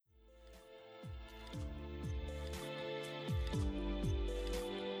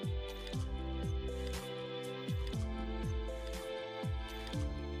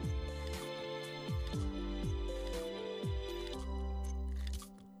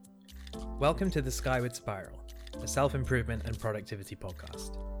Welcome to the Skyward Spiral, a self-improvement and productivity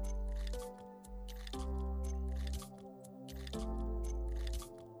podcast.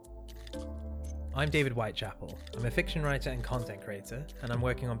 I'm David Whitechapel. I'm a fiction writer and content creator, and I'm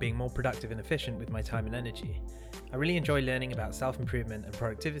working on being more productive and efficient with my time and energy. I really enjoy learning about self-improvement and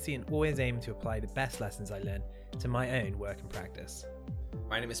productivity and always aim to apply the best lessons I learn to my own work and practice.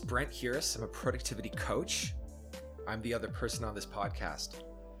 My name is Brent Heuris. I'm a productivity coach. I'm the other person on this podcast.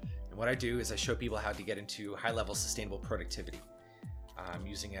 And what I do is I show people how to get into high-level sustainable productivity. I'm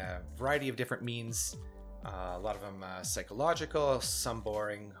using a variety of different means, a lot of them psychological, some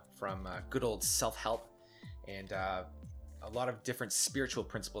boring, from good old self-help, and a lot of different spiritual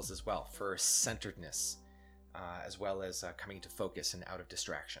principles as well for centeredness, as well as coming into focus and out of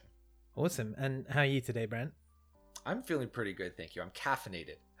distraction. Awesome. And how are you today, Brent? I'm feeling pretty good, thank you. I'm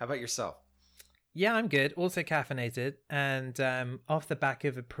caffeinated. How about yourself? Yeah, I'm good. Also caffeinated, and off the back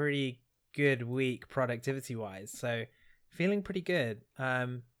of a pretty good week productivity-wise. So feeling pretty good.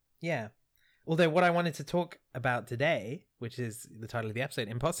 Yeah. Although what I wanted to talk about today, which is the title of the episode,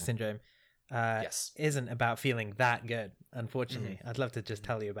 Impostor Syndrome, Yes. isn't about feeling that good, unfortunately. I'd love to just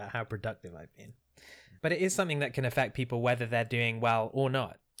tell you about how productive I've been. But it is something that can affect people whether they're doing well or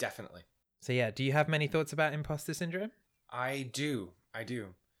not. Definitely. So yeah, do you have many thoughts about imposter syndrome? I do.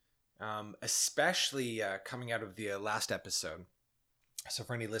 Especially coming out of the last episode. So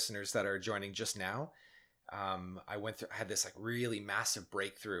for any listeners that are joining just now, I had this really massive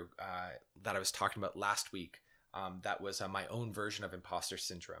breakthrough that I was talking about last week. That was my own version of imposter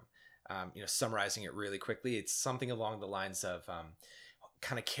syndrome. Summarizing it really quickly, it's something along the lines of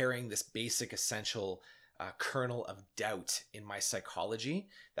kind of carrying this basic essential kernel of doubt in my psychology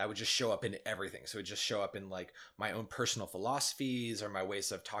that would just show up in everything. So it would just show up in my own personal philosophies or my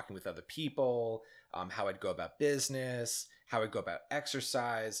ways of talking with other people, how I'd go about business, how I'd go about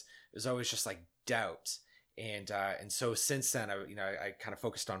exercise. It was always just doubt. And so since then, I kind of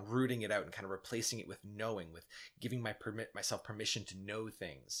focused on rooting it out and kind of replacing it with knowing, with giving myself permission to know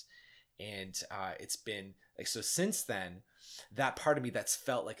things. And it's been so since then, that part of me that's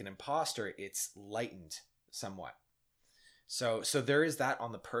felt like an imposter, it's lightened somewhat. So there is that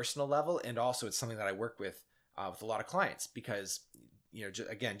on the personal level, and also it's something that I work with a lot of clients because,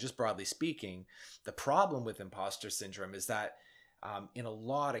 just broadly speaking, the problem with imposter syndrome is that in a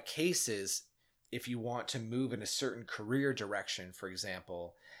lot of cases, if you want to move in a certain career direction, for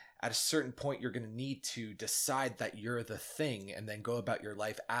example, at a certain point, you're going to need to decide that you're the thing and then go about your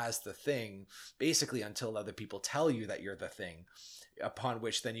life as the thing, basically until other people tell you that you're the thing, upon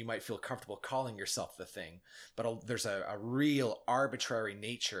which then you might feel comfortable calling yourself the thing. But there's a real arbitrary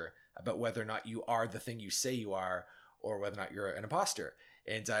nature about whether or not you are the thing you say you are, or whether or not you're an imposter.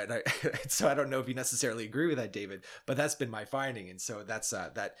 And so I don't know if you necessarily agree with that, David, but that's been my finding. And so that's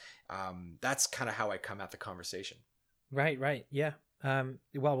kind of how I come at the conversation. Right. Yeah. Well,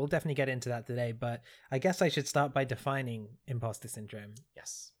 we'll definitely get into that today, but I guess I should start by defining imposter syndrome.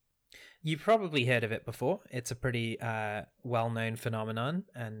 Yes. You've probably heard of it before. It's a pretty well-known phenomenon,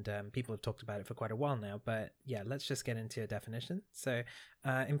 and people have talked about it for quite a while now. But yeah, let's just get into a definition. So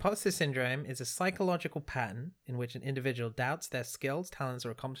imposter syndrome is a psychological pattern in which an individual doubts their skills, talents, or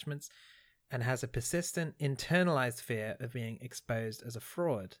accomplishments and has a persistent internalized fear of being exposed as a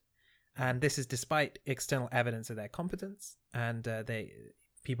fraud. And this is despite external evidence of their competence, and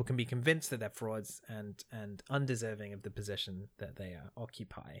people can be convinced that they're frauds and undeserving of the position that they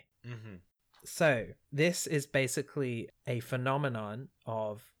occupy. Mm-hmm. So this is basically a phenomenon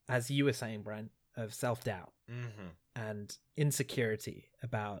of, as you were saying, Brent, of self-doubt and insecurity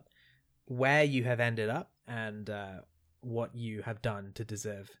about where you have ended up and what you have done to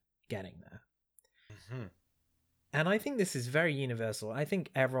deserve getting there. Mm-hmm. And I think this is very universal. I think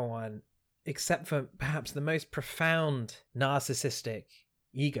everyone, except for perhaps the most profound narcissistic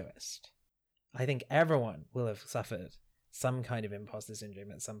egoist, I think everyone will have suffered some kind of imposter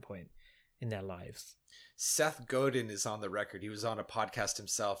syndrome at some point in their lives. Seth Godin is on the record. He was on a podcast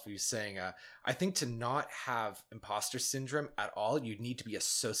himself. He was saying, I think to not have imposter syndrome at all, you'd need to be a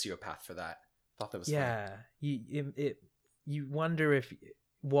sociopath for that. I thought that was funny. You wonder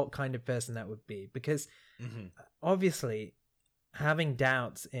what kind of person that would be, because obviously having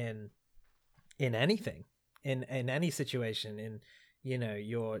doubts in anything, in any situation, in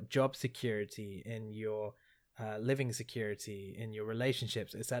your job security, in your living security, in your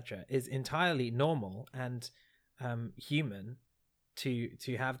relationships, etc., is entirely normal and human to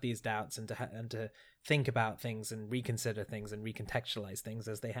have these doubts and to think about things and reconsider things and recontextualize things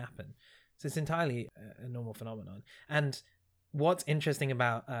as they happen. So it's entirely a normal phenomenon. And what's interesting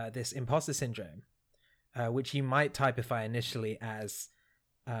about this imposter syndrome, which you might typify initially as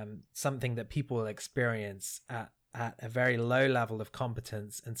something that people will experience at a very low level of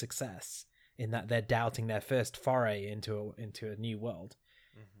competence and success, in that they're doubting their first foray into a new world.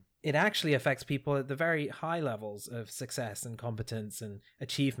 It actually affects people at the very high levels of success and competence and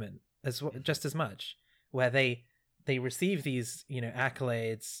achievement just as much, where they receive these,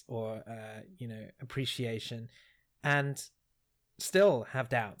 accolades or, appreciation, and still have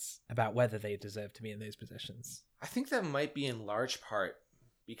doubts about whether they deserve to be in those positions. I think that might be in large part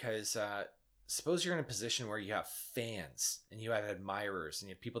because suppose you're in a position where you have fans and you have admirers and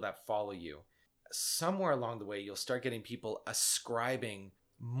you have people that follow you. Somewhere along the way, you'll start getting people ascribing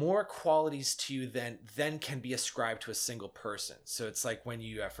more qualities to you than can be ascribed to a single person. So it's like when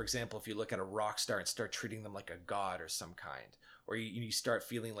you, for example, if you look at a rock star and start treating them like a god or some kind, or you start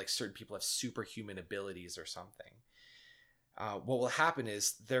feeling like certain people have superhuman abilities or something. What will happen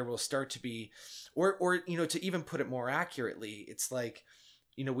is there will start to be, or to even put it more accurately, it's like,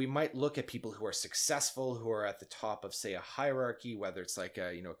 we might look at people who are successful, who are at the top of, say, a hierarchy, whether it's like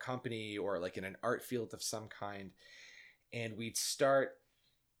a company or like in an art field of some kind, and we start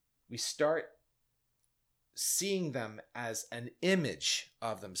seeing them as an image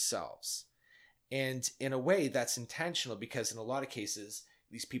of themselves. And in a way that's intentional, because in a lot of cases,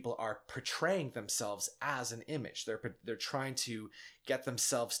 these people are portraying themselves as an image. They're trying to get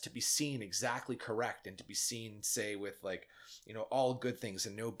themselves to be seen exactly correct and to be seen, say, with like, all good things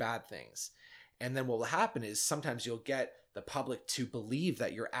and no bad things. And then what will happen is sometimes you'll get the public to believe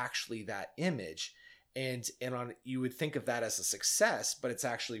that you're actually that image. And you would think of that as a success, but it's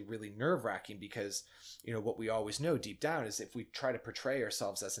actually really nerve-wracking because, what we always know deep down is if we try to portray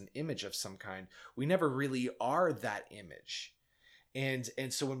ourselves as an image of some kind, we never really are that image. And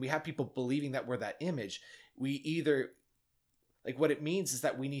so when we have people believing that we're that image, we either, like, what it means is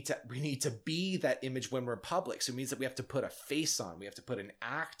that we need to be that image when we're public. So it means that we have to put a face on, we have to put an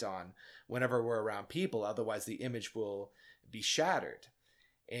act on whenever we're around people. Otherwise the image will be shattered.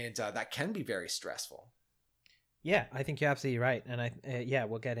 And that can be very stressful. Yeah, I think you're absolutely right. And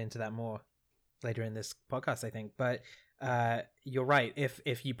we'll get into that more later in this podcast, I think. But you're right.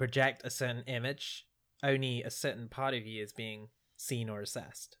 If you project a certain image, only a certain part of you is being seen or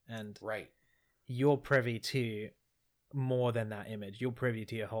assessed. And right, you're privy to more than that image. You're privy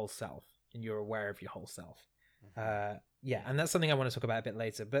to your whole self, and you're aware of your whole self. And that's something I want to talk about a bit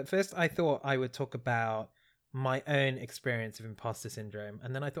later. But first, I thought I would talk about my own experience of imposter syndrome,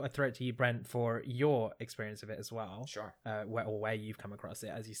 and then I thought I'd throw it to you, Brent, for your experience of it as well. Sure. Where you've come across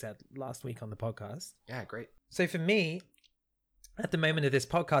it, as you said last week on the podcast. Yeah, great. So for me, at the moment of this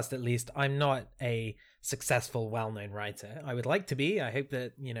podcast, at least, I'm not a successful, well-known writer. I would like to be. I hope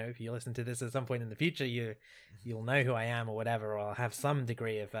that, if you listen to this at some point in the future, you'll know who I am or whatever, or I'll have some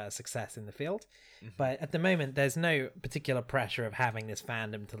degree of success in the field. Mm-hmm. But at the moment, there's no particular pressure of having this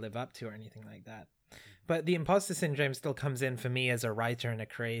fandom to live up to or anything like that. But the imposter syndrome still comes in for me as a writer and a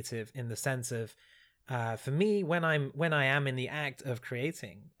creative, in the sense of, for me, when I am in the act of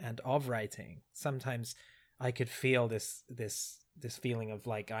creating and of writing, sometimes I could feel this feeling of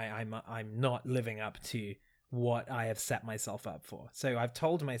like I'm not living up to what I have set myself up for. So I've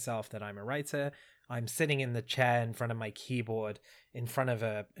told myself that I'm a writer. I'm sitting in the chair in front of my keyboard, in front of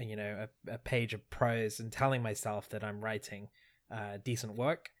a page of prose, and telling myself that I'm writing decent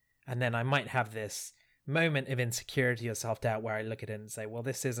work. And then I might have this moment of insecurity or self-doubt where I look at it and say, well,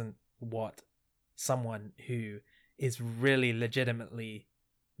 this isn't what someone who is really legitimately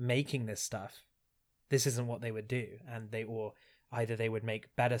making this stuff, this isn't what they would do. And either they would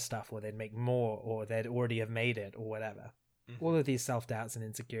make better stuff, or they'd make more, or they'd already have made it, or whatever. Mm-hmm. All of these self-doubts and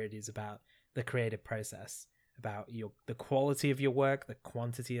insecurities about the creative process, about the quality of your work, the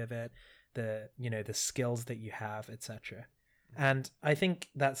quantity of it, the skills that you have, etc. And I think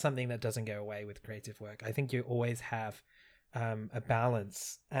that's something that doesn't go away with creative work. I think you always have a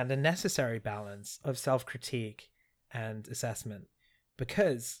balance, and a necessary balance, of self-critique and assessment,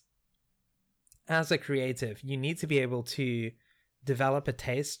 because as a creative, you need to be able to develop a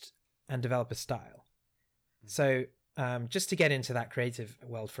taste and develop a style. So just to get into that creative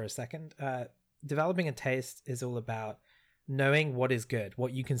world for a second, developing a taste is all about knowing what is good,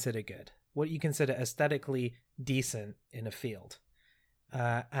 what you consider good, what you consider aesthetically decent in a field.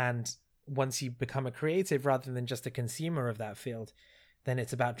 And once you become a creative rather than just a consumer of that field, then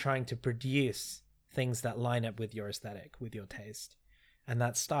it's about trying to produce things that line up with your aesthetic, with your taste, and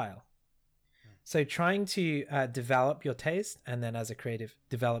that style. So trying to develop your taste, and then as a creative,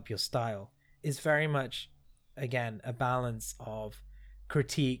 develop your style, is very much, again, a balance of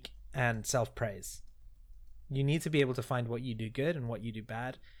critique and self-praise. You need to be able to find what you do good and what you do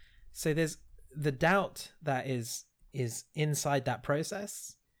bad. So there's the doubt that is inside that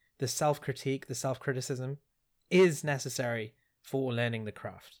process the self-critique, the self-criticism is necessary for learning the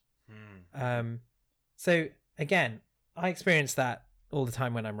craft. So again, I experience that all the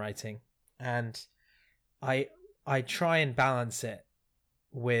time when I'm writing, and I try and balance it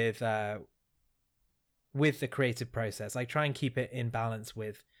with the creative process. I try and keep it in balance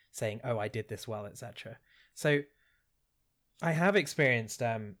with saying, oh, I did this well, etc. So I have experienced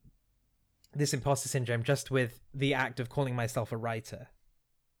this imposter syndrome just with the act of calling myself a writer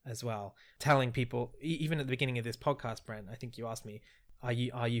as well. Telling people, even at the beginning of this podcast, Brent, I think you asked me, are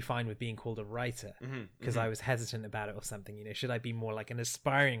you fine with being called a writer? Because I was hesitant about it or something. Should I be more like an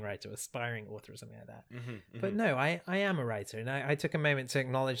aspiring writer, aspiring author or something like that? But no, I am a writer. And I took a moment to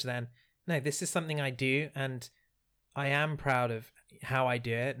acknowledge then, no, this is something I do, and I am proud of how I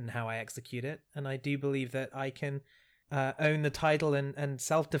do it and how I execute it. And I do believe that I can own the title and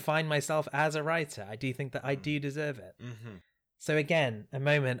self-define myself as a writer. I do think that I do deserve it. So again, a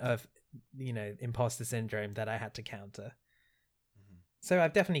moment of, imposter syndrome that I had to counter. So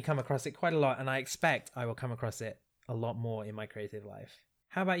I've definitely come across it quite a lot, and I expect I will come across it a lot more in my creative life.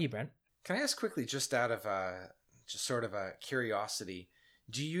 How about you, Brent? Can I ask quickly, just out of just sort of a curiosity,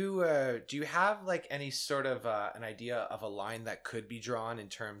 do you have like any sort of an idea of a line that could be drawn in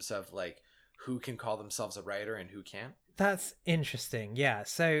terms of like who can call themselves a writer and who can't? That's interesting. Yeah.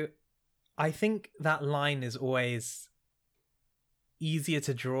 So I think that line is always easier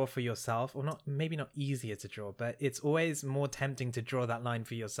to draw for yourself, or maybe not easier to draw, but it's always more tempting to draw that line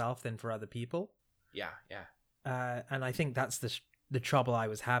for yourself than for other people. Yeah. And I think that's the trouble I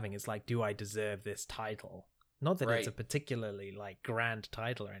was having, is like, do I deserve this title? Not that it's a particularly like grand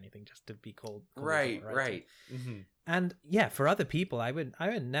title or anything, just to be called right. And yeah, for other people, I would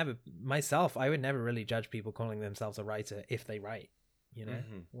never really judge people calling themselves a writer if they write,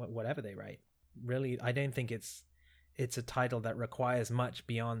 whatever they write. Really, I don't think it's a title that requires much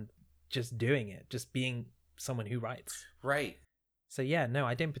beyond just doing it, just being someone who writes. Right. So yeah, no,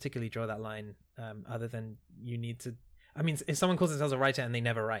 I didn't particularly draw that line, other than you need to. I mean, if someone calls themselves a writer and they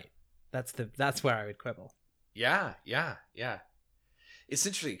never write, that's where I would quibble. Yeah. It's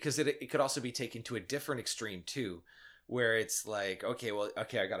interesting because it could also be taken to a different extreme too, where it's like, okay,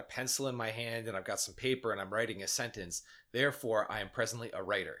 I got a pencil in my hand and I've got some paper and I'm writing a sentence. Therefore, I am presently a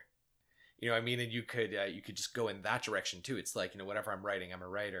writer. You know what I mean? And you could just go in that direction too. It's like, whatever I'm writing, I'm a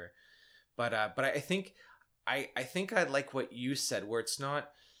writer. But I think I like what you said, where it's not.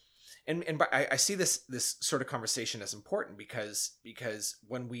 And I see this sort of conversation as important because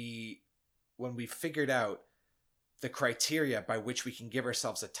when we figured out the criteria by which we can give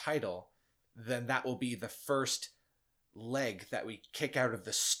ourselves a title, then that will be the first leg that we kick out of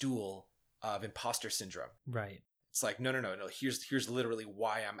the stool of imposter syndrome. Right. It's like, no. Here's literally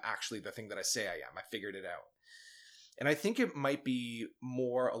why I'm actually the thing that I say I am. I figured it out. And I think it might be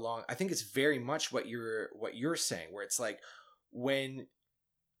more along. I think it's very much what you're saying, where it's like, when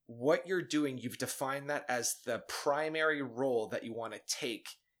what you're doing, you've defined that as the primary role that you want to take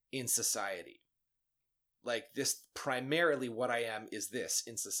in society. Like, this, primarily what I am is this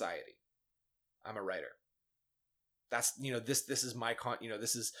in society. I'm a writer. That's, this is my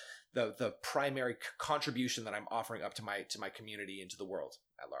this is the primary contribution that I'm offering up to my community and to the world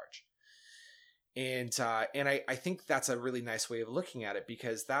at large. And I think that's a really nice way of looking at it,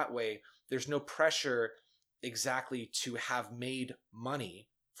 because that way there's no pressure exactly to have made money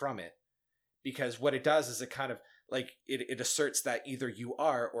from it, because what it does is it kind of like it asserts that either you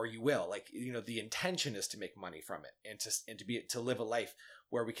are or you will. Like, the intention is to make money from it and to live a life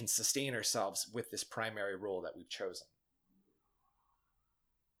where we can sustain ourselves with this primary role that we've chosen.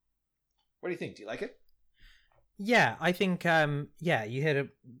 What do you think? Do you like it? Yeah, I think you hit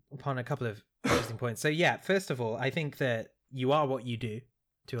upon a couple of interesting points. So yeah, first of all, I think that you are what you do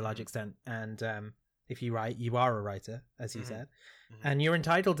to a large extent, and if you write, you are a writer, as you said. And you're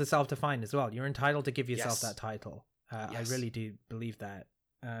entitled to self-define as well. You're entitled to give yourself that title. I really do believe that.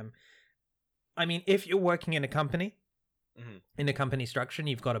 I mean, if you're working in a company, in a company structure, and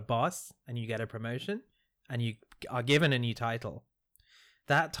you've got a boss and you get a promotion and you are given a new title,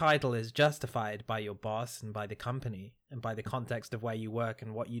 that title is justified by your boss and by the company and by the context of where you work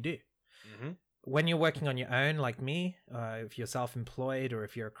and what you do. When you're working on your own, like me, if you're self-employed or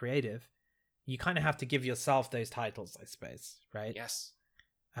if you're a creative, you kind of have to give yourself those titles, I suppose, right? Yes.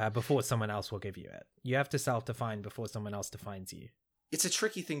 Before someone else will give you it. You have to self-define before someone else defines you. It's a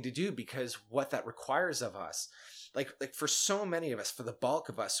tricky thing to do, because what that requires of us, like for so many of us, for the bulk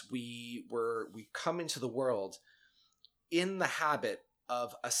of us, we come into the world in the habit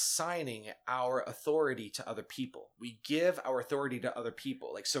of assigning our authority to other people. We give our authority to other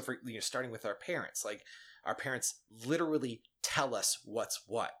people. Like, so for, starting with our parents, like our parents literally tell us what's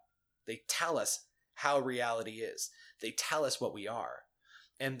what. They tell us how reality is. They tell us what we are.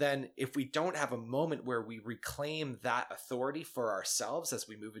 And then if we don't have a moment where we reclaim that authority for ourselves as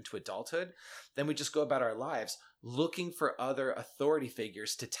we move into adulthood, then we just go about our lives looking for other authority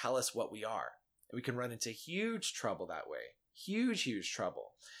figures to tell us what we are. And we can run into huge trouble that way. Huge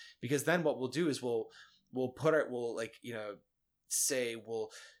trouble. Because then what we'll do is we'll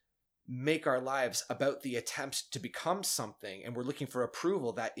make our lives about the attempt to become something, and we're looking for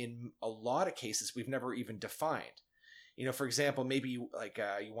approval that in a lot of cases we've never even defined. For example, maybe you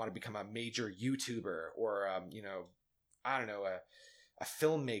want to become a major YouTuber, or a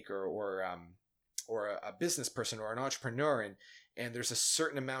filmmaker, or a business person, or an entrepreneur, and there's a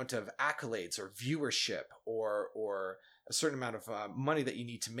certain amount of accolades or viewership or a certain amount of money that you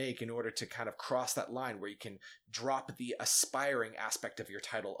need to make in order to kind of cross that line where you can drop the aspiring aspect of your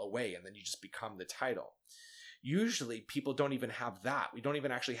title away, and then you just become the title. Usually people don't even have that. We don't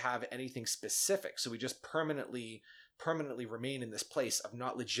even actually have anything specific. So we just permanently remain in this place of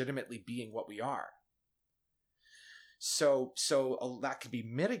not legitimately being what we are. So that could be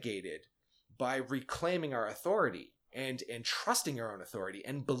mitigated by reclaiming our authority and trusting our own authority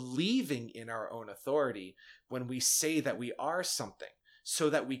and believing in our own authority when we say that we are something,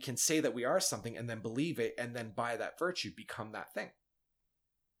 so that we can say that we are something and then believe it, and then by that virtue become that thing.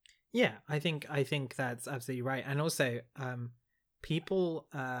 Yeah, I think that's absolutely right. And also, people,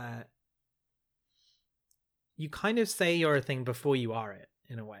 you kind of say you're a thing before you are it,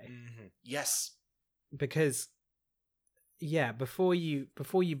 in a way. Mm-hmm. Yes. Because, yeah, before you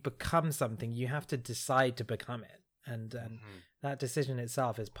become something, you have to decide to become it. And that decision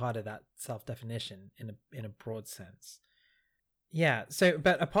itself is part of that self-definition in a broad sense. Yeah,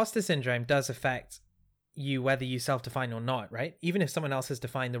 but imposter syndrome does affect you whether you self-define or not, right? Even if someone else has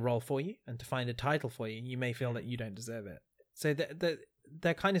defined the role for you and defined a title for you, you may feel that you don't deserve it. So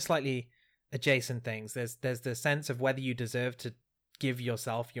they're kind of slightly adjacent things. There's the sense of whether you deserve to give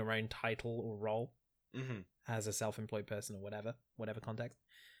yourself your own title or role as a self-employed person, or whatever context.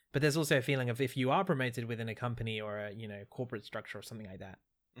 But there's also a feeling of if you are promoted within a company or a corporate structure or something like that,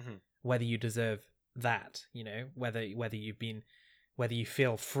 whether you deserve that, whether you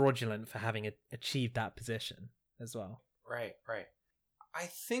feel fraudulent for having achieved that position as well. Right. I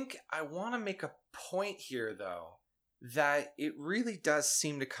think I want to make a point here, though, that it really does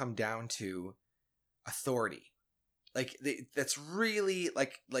seem to come down to authority. That's really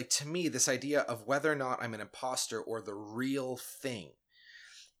like to me, this idea of whether or not I'm an imposter or the real thing.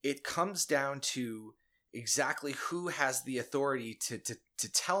 It comes down to exactly who has the authority to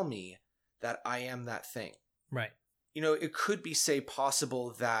tell me that I am that thing. Right. It could be, say,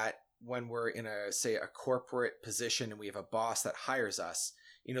 possible that when we're in a corporate position and we have a boss that hires us,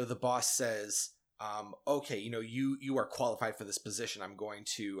 the boss says, okay, you are qualified for this position. I'm going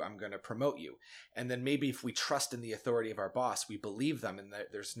to promote you. And then maybe if we trust in the authority of our boss, we believe them, and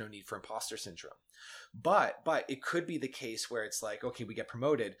there's no need for imposter syndrome. But it could be the case where it's like, okay, we get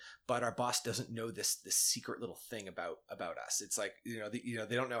promoted, but our boss doesn't know this secret little thing about us. It's like,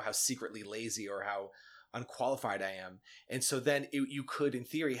 they don't know how secretly lazy or how unqualified I am. And so then you could, in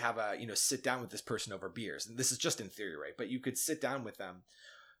theory, have sit down with this person over beers. And this is just in theory, right? But you could sit down with them,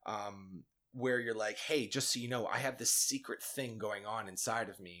 where you're like, hey, just so you know, I have this secret thing going on inside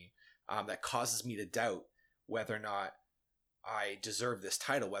of me that causes me to doubt whether or not I deserve this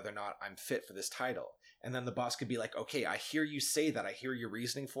title, whether or not I'm fit for this title. And then the boss could be like, okay, I hear you say that. I hear your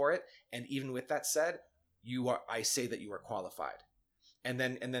reasoning for it. And even with that said, I say that you are qualified. And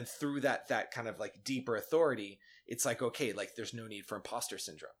then through that kind of like deeper authority, it's like, okay, like there's no need for imposter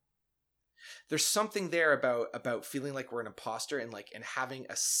syndrome. There's something there about feeling like we're an imposter and having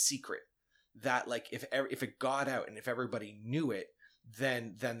a secret that, like, if it got out and if everybody knew it,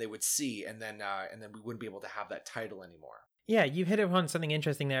 then they would see, and then we wouldn't be able to have that title anymore. Yeah, you hit upon something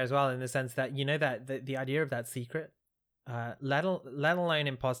interesting there as well, in the sense that that the idea of that secret, let alone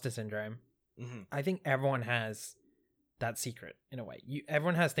imposter syndrome. I think everyone has that secret in a way.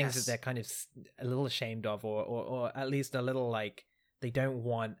 Everyone has things that they're kind of a little ashamed of, or at least a little like they don't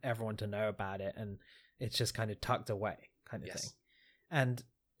want everyone to know about it, and it's just kind of tucked away kind of thing. And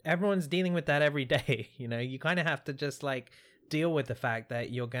everyone's dealing with that every day. You kind of have to just like deal with the fact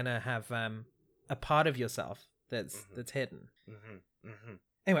that you're gonna have a part of yourself that's hidden.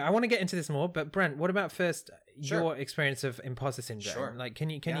 Anyway, I want to get into this more, but Brent, what about first your experience of imposter syndrome? Sure. Like, can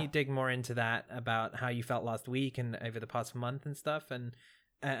you dig more into that, about how you felt last week and over the past month and stuff, and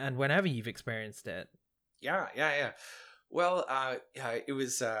whenever you've experienced it? Yeah. Well, it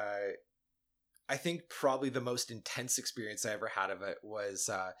was, I think probably the most intense experience I ever had of it was,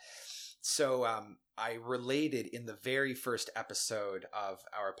 So I related in the very first episode of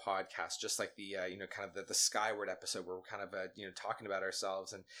our podcast, just like the kind of the Skyward episode, where we're kind of talking about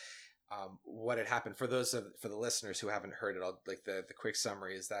ourselves and what had happened. For the listeners who haven't heard it, the quick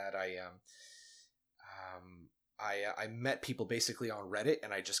summary is that I met people basically on Reddit,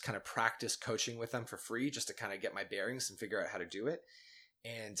 and I just kind of practiced coaching with them for free, just to kind of get my bearings and figure out how to do it.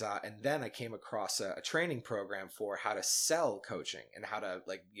 And then I came across a training program for how to sell coaching and how to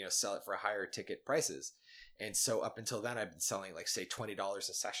sell it for higher ticket prices. And so up until then, I've been selling say $20 a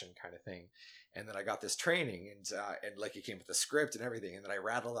session kind of thing. And then I got this training, and it came with the script and everything. And then I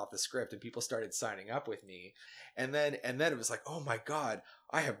rattled off the script, and people started signing up with me. And then it was like, oh my God,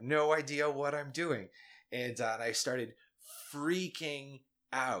 I have no idea what I'm doing. And I started freaking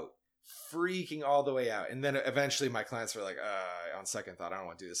all the way out. And then eventually my clients were like, on second thought, I don't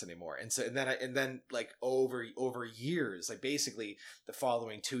want to do this anymore. And so, and then over years, basically the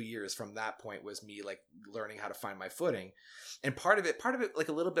following 2 years from that point was me learning how to find my footing. And part of it,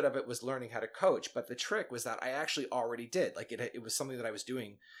 a little bit of it was learning how to coach. But the trick was that I actually already did. It was something that I was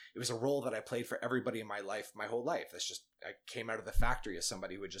doing. It was a role that I played for everybody in my life, my whole life. I came out of the factory as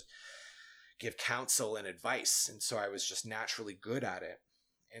somebody who would just give counsel and advice. And so I was just naturally good at it.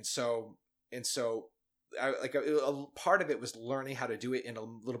 And so a part of it was learning how to do it in a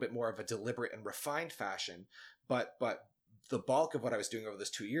little bit more of a deliberate and refined fashion. But the bulk of what I was doing over those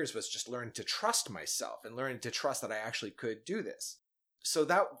 2 years was just learning to trust myself and learning to trust that I actually could do this. So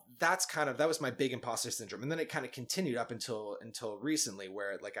that was my big imposter syndrome. And then it kind of continued up until recently,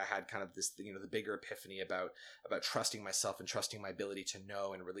 where I had kind of this, the bigger epiphany about trusting myself and trusting my ability to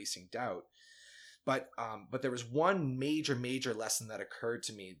know and releasing doubt. But there was one major lesson that occurred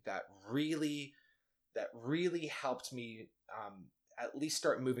to me that really helped me at least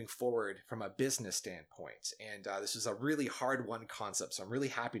start moving forward from a business standpoint. And this was a really hard one concept, so I'm really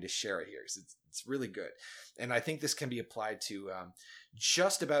happy to share it here because it's really good. And I think this can be applied to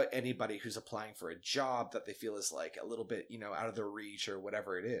just about anybody who's applying for a job that they feel is a little bit out of their reach or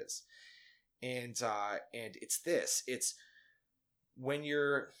whatever it is. And it's this. It's when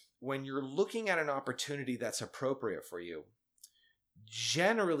you're looking at an opportunity that's appropriate for you,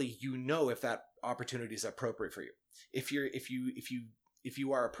 generally if that opportunity is appropriate for you. If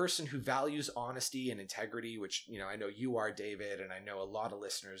you are a person who values honesty and integrity, which I know you are, David, and I know a lot of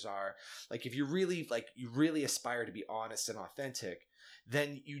listeners are, if you really aspire to be honest and authentic,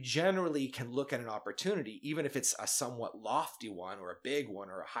 then you generally can look at an opportunity, even if it's a somewhat lofty one or a big one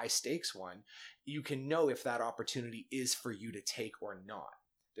or a high stakes one, you can know if that opportunity is for you to take or not.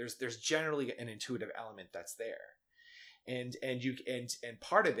 There's generally an intuitive element that's there. And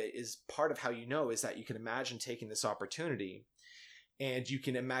part of it is, part of how is that you can imagine taking this opportunity, and you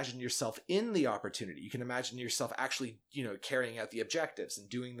can imagine yourself in the opportunity. You can imagine yourself actually, carrying out the objectives and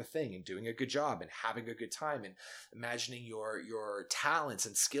doing the thing and doing a good job and having a good time, and imagining your talents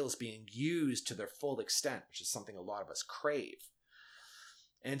and skills being used to their full extent, which is something a lot of us crave.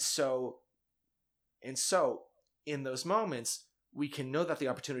 And so in those moments, we can know that the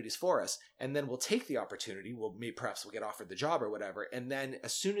opportunity is for us, and then we'll take the opportunity. Perhaps we'll get offered the job or whatever. And then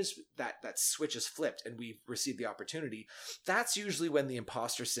as soon as that switch is flipped and we've received the opportunity, that's usually when the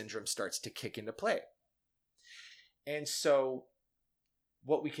imposter syndrome starts to kick into play. And so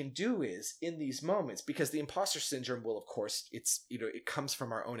what we can do is, in these moments, because the imposter syndrome will, of course, it comes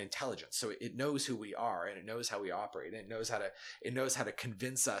from our own intelligence. So it knows who we are, and it knows how we operate, and it knows how to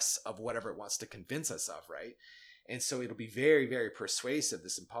convince us of whatever it wants to convince us of, right? And so it'll be very, very persuasive,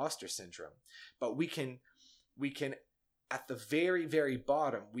 this imposter syndrome. But we can, at the very, very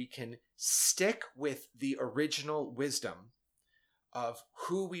bottom, we can stick with the original wisdom of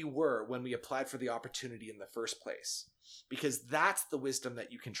who we were when we applied for the opportunity in the first place. Because that's the wisdom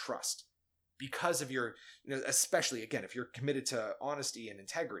that you can trust. Because of your, especially, again, if you're committed to honesty and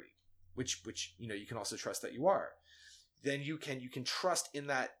integrity, which you can also trust that you are, then you can trust in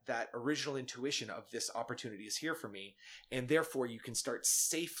that original intuition of this opportunity is here for me, and therefore you can start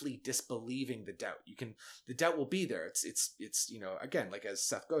safely disbelieving the doubt. The doubt will be there. It's again, like as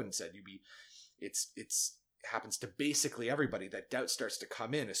Seth Godin said, it's happens to basically everybody, that doubt starts to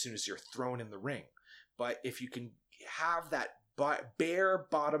come in as soon as you're thrown in the ring. But if you can have that bare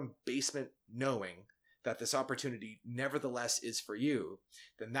bottom basement knowing that this opportunity nevertheless is for you,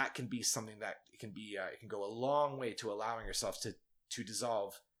 then that can be something that it can go a long way to allowing yourself to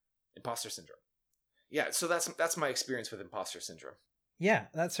dissolve imposter syndrome. Yeah, so that's my experience with imposter syndrome. Yeah,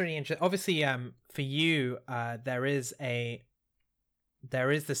 that's really interesting. Obviously, for you, there is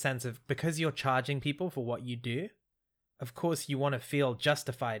the sense of, because you're charging people for what you do, of course you want to feel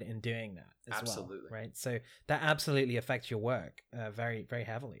justified in doing that as Absolutely. well, right? So that absolutely affects your work very, very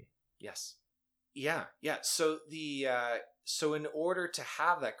heavily. Yes. Yeah. Yeah. So so in order to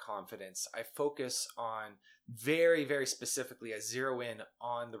have that confidence, I focus on very, very specifically, I zero in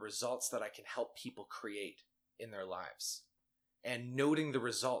on the results that I can help people create in their lives and noting the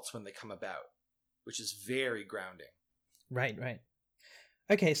results when they come about, which is very grounding. Right.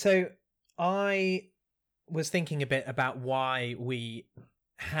 Okay, so I was thinking a bit about why we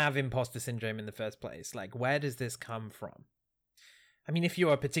have imposter syndrome in the first place. Like, where does this come from? I mean, if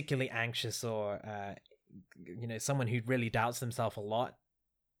you're particularly anxious or, someone who really doubts themselves a lot,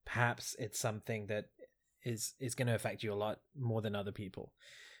 perhaps it's something that is going to affect you a lot more than other people.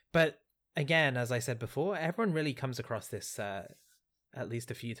 But again, as I said before, everyone really comes across this at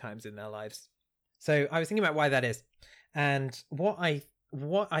least a few times in their lives. So I was thinking about why that is. And what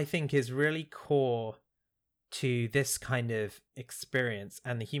I think is really core to this kind of experience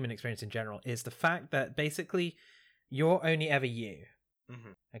and the human experience in general is the fact that basically you're only ever you.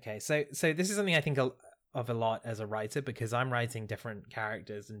 Mm-hmm. Okay, so this is something I think of a lot as a writer, because I'm writing different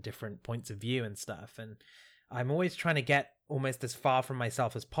characters and different points of view and stuff, and I'm always trying to get almost as far from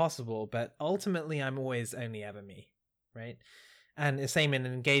myself as possible, but ultimately I'm always only ever me, right? And the same in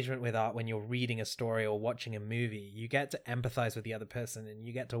an engagement with art. When you're reading a story or watching a movie, you get to empathize with the other person and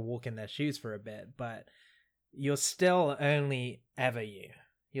you get to walk in their shoes for a bit, but you're still only ever you.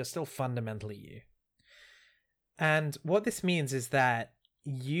 You're still fundamentally you. And what this means is that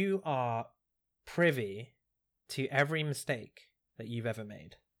you are privy to every mistake that you've ever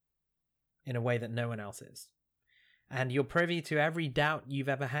made in a way that no one else is. And you're privy to every doubt you've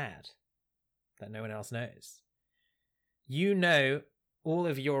ever had that no one else knows. You know all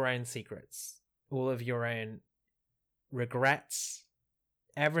of your own secrets, all of your own regrets,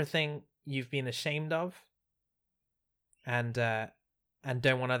 everything you've been ashamed of and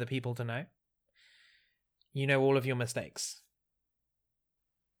don't want other people to know. You know all of your mistakes.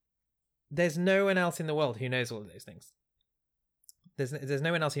 There's no one else in the world who knows all of those things. There's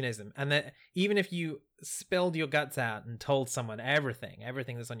no one else who knows them. And that even if you spilled your guts out and told someone everything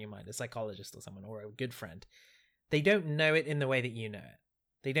that's on your mind, a psychologist or someone or a good friend, they don't know it in the way that you know it.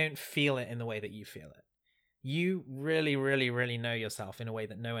 They don't feel it in the way that you feel it. You really, really, really know yourself in a way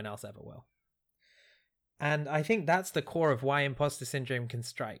that no one else ever will. And I think that's the core of why imposter syndrome can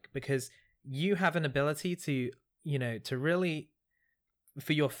strike, because you have an ability to, to really,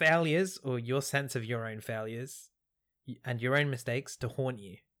 for your failures or your sense of your own failures and your own mistakes to haunt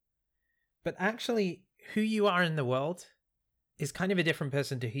you. But actually, who you are in the world is kind of a different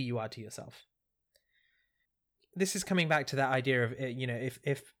person to who you are to yourself. This is coming back to that idea of,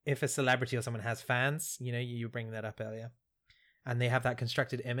 if a celebrity or someone has fans, you bring that up earlier, and they have that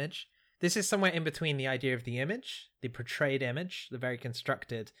constructed image. This is somewhere in between the idea of the image, the portrayed image, the very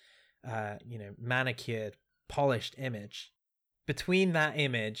constructed, manicured, polished image, between that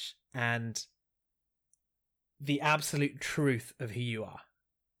image and the absolute truth of who you are,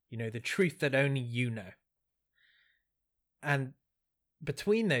 the truth that only you know. And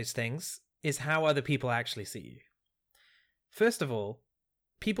between those things is how other people actually see you. First of all,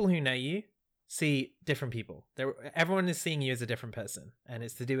 people who know you see different people. Everyone is seeing you as a different person, and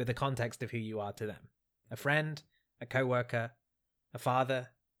it's to do with the context of who you are to them. A friend, a coworker, a father,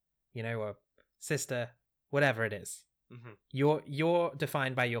 a sister, whatever it is. Mm-hmm. You're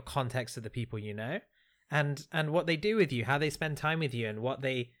defined by your context of the people you know, and what they do with you, how they spend time with you, and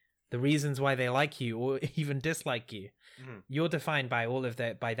the reasons why they like you or even dislike you. Mm-hmm. You're defined by all of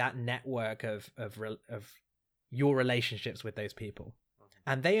by that network of your relationships with those people.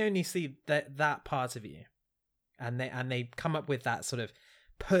 Mm-hmm. And they only see that part of you. And they come up with that sort of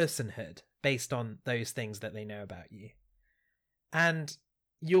personhood based on those things that they know about you. And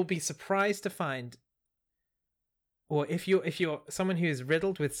you'll be surprised to find, or if you're someone who is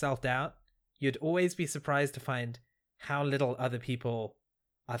riddled with self-doubt, you'd always be surprised to find how little other people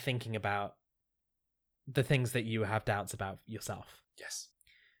are thinking about the things that you have doubts about yourself. Yes.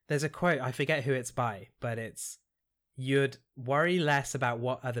 There's a quote, I forget who it's by, but it's, you'd worry less about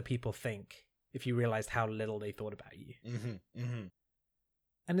what other people think if you realized how little they thought about you. Mm-hmm. Mm-hmm.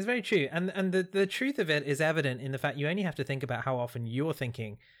 And it's very true. And the truth of it is evident in the fact you only have to think about how often you're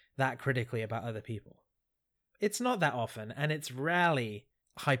thinking that critically about other people. It's not that often, and it's rarely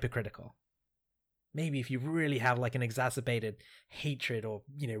hypercritical. Maybe if you really have like an exacerbated hatred or,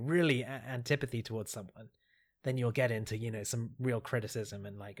 really antipathy towards someone, then you'll get into, some real criticism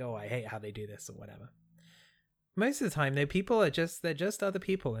and like, oh, I hate how they do this or whatever. Most of the time, though, people they're just other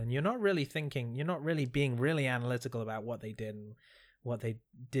people, and you're not really thinking, you're not really being really analytical about what they did and what they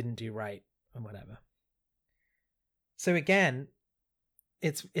didn't do right and whatever. So again,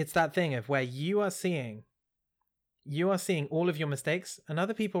 it's that thing of where you are seeing you are seeing all of your mistakes, and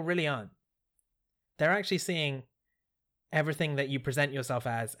other people really aren't. They're actually seeing everything that you present yourself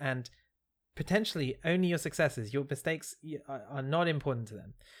as, and potentially only your successes. Your mistakes are not important to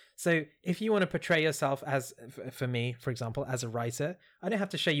them. So if you want to portray yourself as, for me, for example, as a writer, I don't have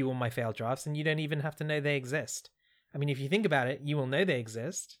to show you all my failed drafts, and you don't even have to know they exist. I mean, if you think about it, you will know they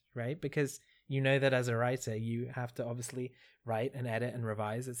exist, right? Because you know that as a writer, you have to obviously write and edit and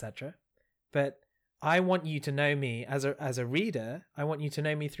revise, etc. But I want you to know me as a reader. I want you to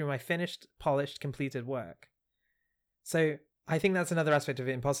know me through my finished, polished, completed work. So I think that's another aspect of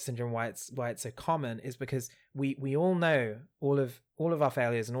imposter syndrome, why it's so common, is because we all know all of our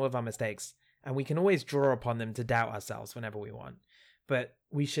failures and all of our mistakes, and we can always draw upon them to doubt ourselves whenever we want. But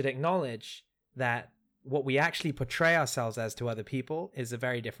we should acknowledge that what we actually portray ourselves as to other people is a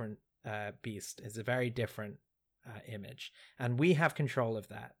very different beast, is a very different image, and we have control of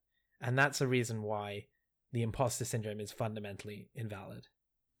that. And that's a reason why the imposter syndrome is fundamentally invalid.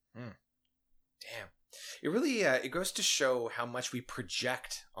 Damn. It really, it goes to show how much we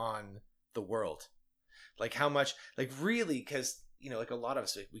project on the world. Like how much, like really, because, you know, like a lot of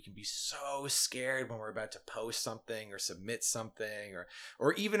us, we can be so scared when we're about to post something or submit something,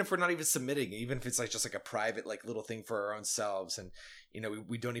 or even if we're not even submitting, even if it's like just like a private, like little thing for our own selves. And, you know,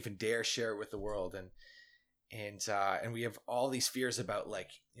 we don't even dare share it with the world. And we have all these fears about,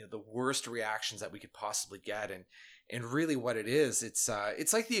 like, you know, the worst reactions that we could possibly get. And really what it is, it's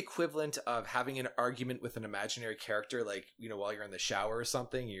like the equivalent of having an argument with an imaginary character, like, you know, while you're in the shower or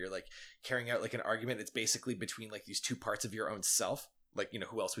something, you're like carrying out like an argument. It's basically between like these two parts of your own self. Like, you know,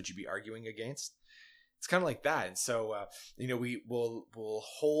 who else would you be arguing against? It's kind of like that. And so, you know, we'll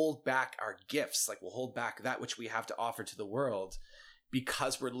hold back our gifts. Like we'll hold back that which we have to offer to the world,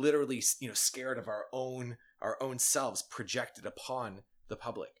 because we're literally, you know, scared of our own selves projected upon the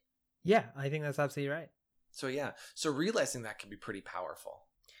public. Yeah, I think that's absolutely right. So yeah, so realizing that can be pretty powerful.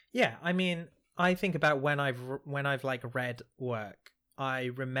 Yeah, I mean, I think about when I've like read work,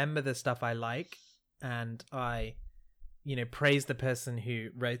 I remember the stuff I like, and I, you know, praise the person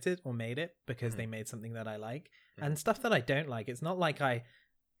who wrote it or made it because they made something that I like. And stuff that I don't like, it's not like I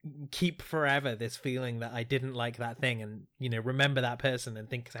keep forever this feeling that I didn't like that thing, and, you know, remember that person and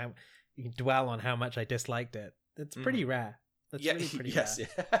think how dwell on how much I disliked it. It's pretty rare. That's really pretty rare.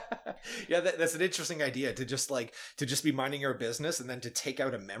 Yeah, that's an interesting idea, to just be minding your business and then to take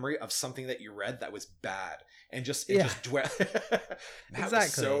out a memory of something that you read that was bad and just dwell. That exactly.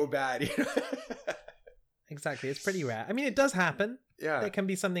 was so bad. You know? Exactly. It's pretty rare. I mean, it does happen. Yeah. There can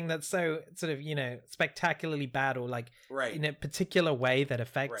be something that's so sort of, you know, spectacularly bad, or like in a particular way that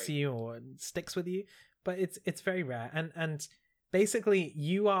affects you or sticks with you, but it's very rare. And basically,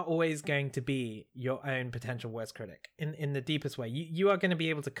 you are always going to be your own potential worst critic in the deepest way. You are going to be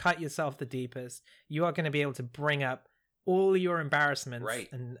able to cut yourself the deepest. You are going to be able to bring up all your embarrassments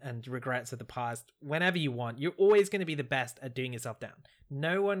and regrets of the past whenever you want. You're always going to be the best at doing yourself down.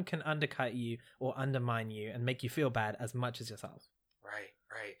 No one can undercut you or undermine you and make you feel bad as much as yourself.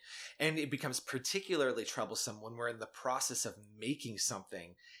 Right. And it becomes particularly troublesome when we're in the process of making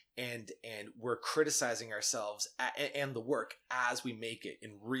something and we're criticizing ourselves and the work as we make it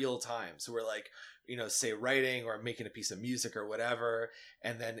in real time. So we're like, you know, say writing or making a piece of music or whatever,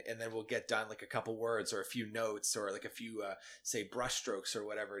 and then we'll get done like a couple words or a few notes or like a few say brushstrokes or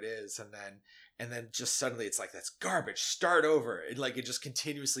whatever it is, and then just suddenly it's like, that's garbage, start over. It like it just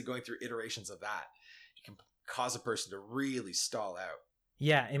continuously going through iterations of that. It can cause a person to really stall out.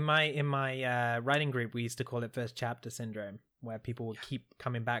 Yeah, in my writing group, we used to call it first chapter syndrome, where people would keep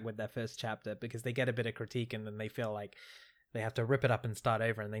coming back with their first chapter because they get a bit of critique and then they feel like they have to rip it up and start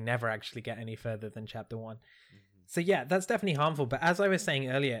over, and they never actually get any further than chapter 1. So yeah, that's definitely harmful. But as I was saying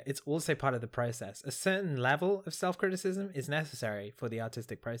earlier, it's also part of the process. A certain level of self-criticism is necessary for the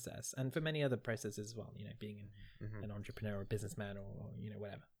artistic process and for many other processes as well, you know, being an entrepreneur or businessman or you know,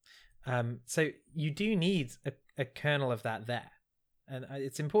 whatever. So you do need a kernel of that there. And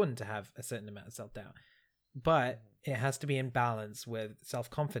it's important to have a certain amount of self-doubt, but it has to be in balance with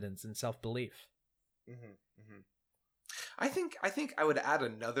self-confidence and self-belief. I think I would add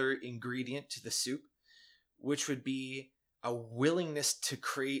another ingredient to the soup, which would be a willingness to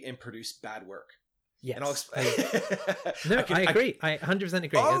create and produce bad work. Yes. And I'll explain. I agree. I 100%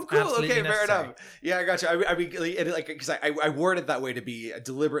 agree. Oh, it's cool. absolutely Okay, fair necessary. enough. Yeah, I got you. I mean, like, because I worded that way to be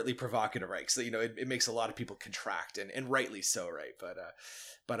deliberately provocative, right? So, you know, it makes a lot of people contract, and rightly so, right?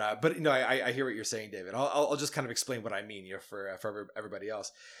 But you know, I hear what you're saying, David. I'll just kind of explain what I mean, you know, for everybody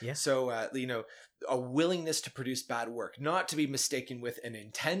else. Yeah. So, you know, a willingness to produce bad work, not to be mistaken with an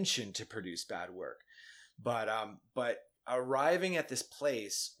intention to produce bad work, but arriving at this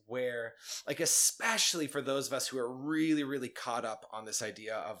place where, like, especially for those of us who are really, really caught up on this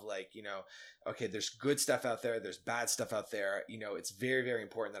idea of like, okay, there's good stuff out there, there's bad stuff out there. It's very, very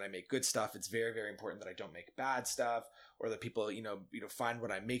important that I make good stuff. It's very, very important that I don't make bad stuff, or that people, find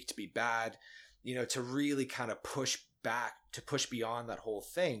what I make to be bad, to really kind of push back, to push beyond that whole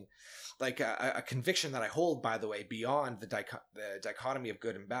thing. Like a conviction that I hold, by the way, beyond the dichotomy of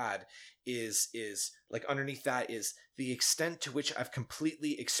good and bad is like, underneath that is the extent to which I've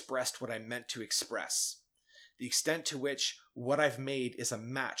completely expressed what I meant to express. The extent to which what I've made is a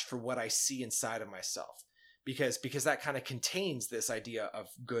match for what I see inside of myself. Because that kind of contains this idea of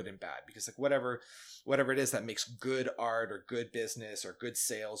good and bad. Because like whatever it is that makes good art or good business or good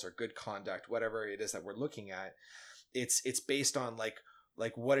sales or good conduct, whatever it is that we're looking at, it's based on like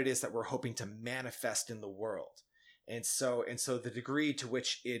what it is that we're hoping to manifest in the world. And so the degree to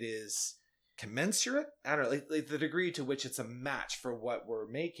which it is commensurate, I don't know, like the degree to which it's a match for what we're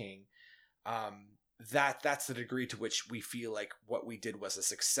making, that's the degree to which we feel like what we did was a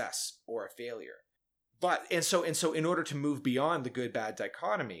success or a failure. But and so in order to move beyond the good bad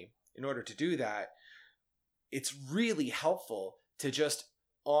dichotomy, in order to do that, it's really helpful to just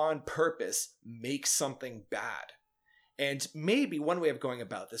on purpose make something bad. And maybe one way of going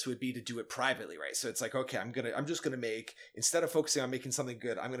about this would be to do it privately, right? So it's like, okay, I'm just gonna make, instead of focusing on making something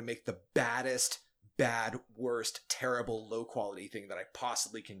good, I'm gonna make the baddest, bad, worst, terrible, low quality thing that I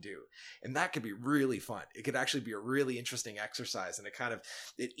possibly can do. And that could be really fun. It could actually be a really interesting exercise, and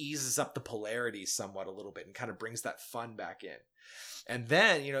it eases up the polarities somewhat a little bit and kind of brings that fun back in. And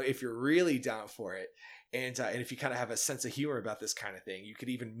then, if you're really down for it, and if you kind of have a sense of humor about this kind of thing, you could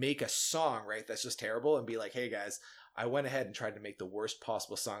even make a song, right, that's just terrible, and be like, hey guys, I went ahead and tried to make the worst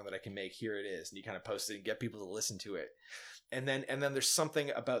possible song that I can make. Here it is. And you kind of post it and get people to listen to it. And then there's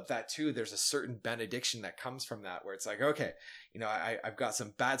something about that too. There's a certain benediction that comes from that, where it's like, okay, I've got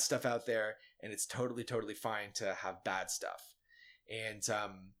some bad stuff out there, and it's totally, totally fine to have bad stuff. And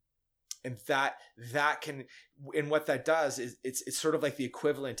that can, and what that does is it's sort of like the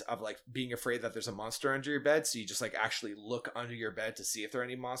equivalent of like being afraid that there's a monster under your bed. So you just like actually look under your bed to see if there are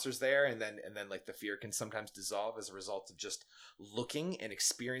any monsters there. And then like the fear can sometimes dissolve as a result of just looking and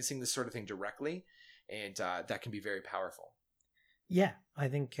experiencing this sort of thing directly. And that can be very powerful. Yeah, I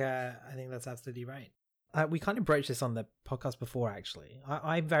think that's absolutely right. We kind of broached this on the podcast before, actually.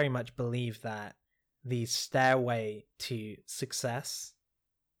 I very much believe that the stairway to success,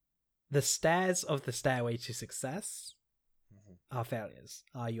 the stairs of the stairway to success, are failures,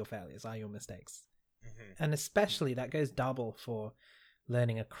 are your mistakes. Mm-hmm. And especially that goes double for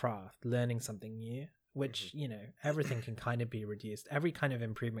learning a craft, learning something new, which, everything can kind of be reduced. Every kind of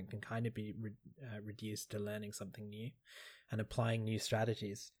improvement can kind of be reduced to learning something new and applying new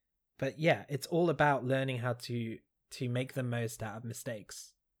strategies. But yeah, it's all about learning how to make the most out of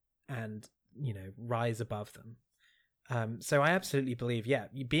mistakes and, rise above them. So I absolutely believe,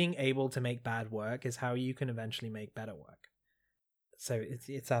 being able to make bad work is how you can eventually make better work. So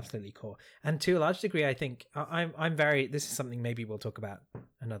it's absolutely core. And to a large degree, I think this is something maybe we'll talk about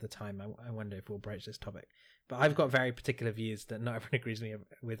another time. I wonder if we'll broach this topic, but I've got very particular views that not everyone agrees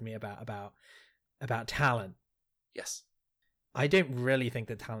with me about talent. Yes. I don't really think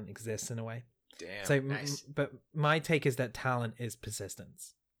that talent exists in a way. Damn. So, nice. But my take is that talent is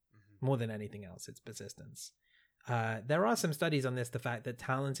persistence. Mm-hmm. More than anything else, it's persistence. There are some studies on this, the fact that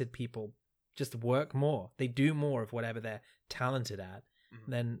talented people just work more. They do more of whatever they're talented at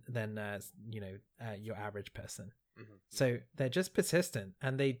than your average person. Mm-hmm. So they're just persistent,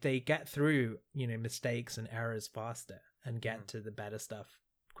 and they get through, mistakes and errors faster and get to the better stuff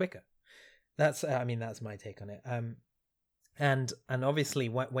quicker. That's my take on it. And obviously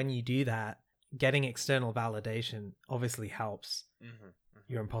when you do that, getting external validation obviously helps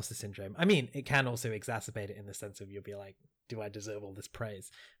your imposter syndrome. I mean, it can also exacerbate it in the sense of you'll be like, do I deserve all this praise?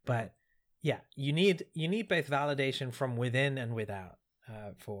 But yeah, you need both validation from within and without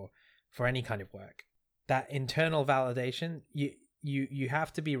for any kind of work. That internal validation, you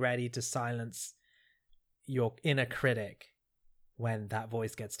have to be ready to silence your inner critic when that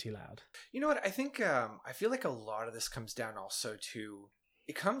voice gets too loud. You know what? I think I feel like a lot of this comes down also to,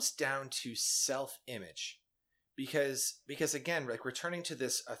 it comes down to self-image. Because again, like returning to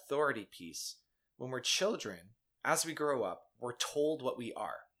this authority piece, when we're children, as we grow up, we're told what we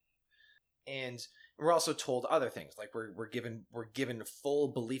are. And we're also told other things, like we're given full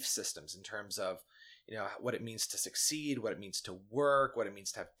belief systems in terms of, what it means to succeed, what it means to work, what it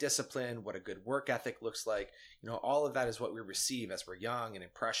means to have discipline, what a good work ethic looks like. All of that is what we receive as we're young and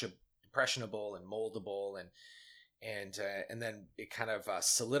impressionable and moldable, and then it kind of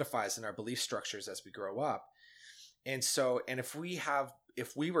solidifies in our belief structures as we grow up. And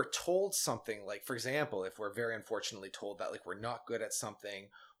if we were told something, like, for example, if we're very unfortunately told that like we're not good at something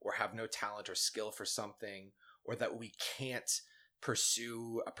or have no talent or skill for something, or that we can't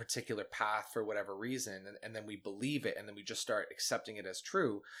pursue a particular path for whatever reason, and then we believe it and then we just start accepting it as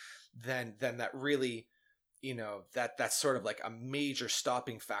true, then that really, that's sort of like a major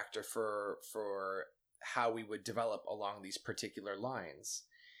stopping factor for how we would develop along these particular lines.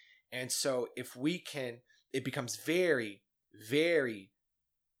 And so if we can, it becomes very, very,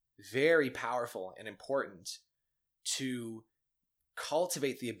 very powerful and important to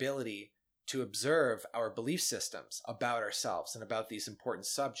cultivate the ability to observe our belief systems about ourselves and about these important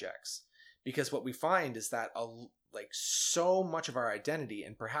subjects. Because what we find is that like so much of our identity,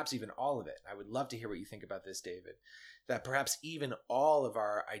 and perhaps even all of it, I would love to hear what you think about this, David, that perhaps even all of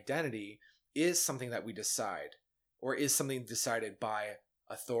our identity is something that we decide, or is something decided by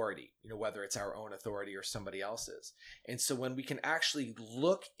authority, whether it's our own authority or somebody else's. And so when we can actually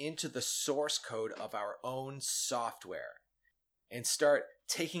look into the source code of our own software and start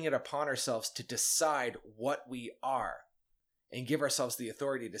taking it upon ourselves to decide what we are and give ourselves the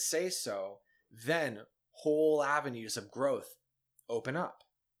authority to say so, then whole avenues of growth open up.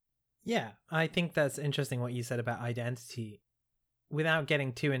 Yeah, I think that's interesting what you said about identity, without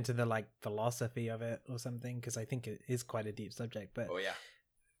getting too into the like philosophy of it or something, because I think it is quite a deep subject. But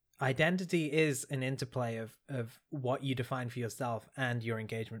identity is an interplay of what you define for yourself and your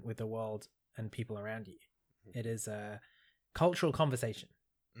engagement with the world and people around you. Mm-hmm. It is a cultural conversation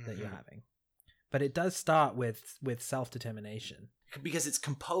that you're having, but it does start with self-determination, because it's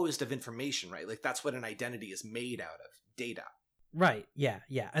composed of information, right? Like that's what an identity is made out of, data. Right. Yeah.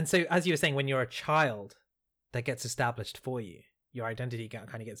 And so, as you were saying, when you're a child, that gets established for you. Your identity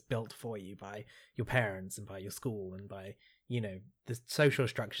kind of gets built for you by your parents and by your school and by, the social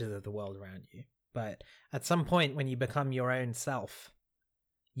structures of the world around you. But at some point when you become your own self,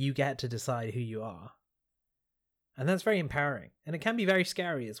 you get to decide who you are. And that's very empowering. And it can be very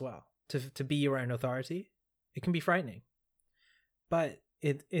scary as well to be your own authority. It can be frightening. But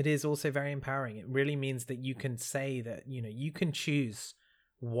it is also very empowering. It really means that you can say that, you can choose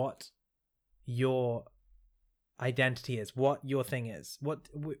what your identity is, what your thing is,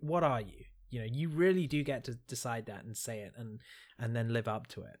 what are you? You really do get to decide that and say it and then live up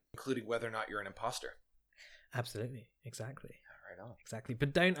to it, including whether or not you're an imposter. Absolutely. Exactly. Right on. Exactly.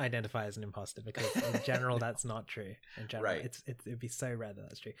 But don't identify as an imposter, because in general that's not true. In general, right. It'd be so rare that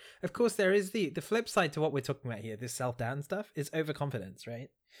that's true. Of course, there is the flip side to what we're talking about here. This self-doubt and stuff is overconfidence, right?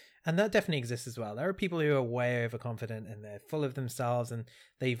 And that definitely exists as well. There are people who are way overconfident and they're full of themselves and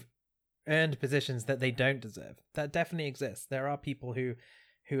they've earned positions that they don't deserve. That definitely exists. There are people who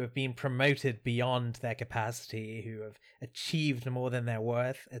have been promoted beyond their capacity, who have achieved more than their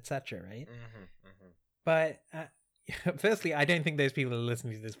worth, etc. Right? But firstly, I don't think those people are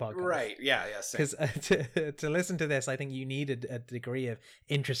listening to this podcast. Right? Yeah. Because to listen to this, I think you need a degree of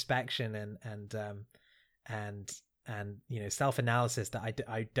introspection and self-analysis that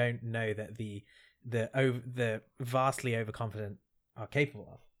I don't know that the vastly overconfident are capable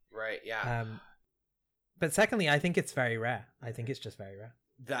of. Right. Yeah. But secondly, I think it's very rare. I think it's just very rare.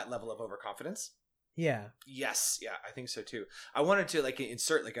 That level of overconfidence? Yeah. Yes. Yeah, I think so too. I wanted to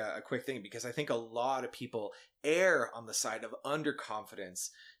insert a quick thing, because I think a lot of people err on the side of underconfidence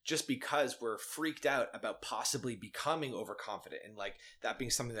just because we're freaked out about possibly becoming overconfident, and that being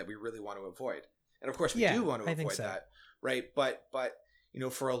something that we really want to avoid. And of course we do want to avoid that, right? But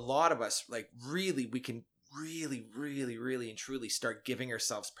for a lot of us, really, we can really, really, really and truly start giving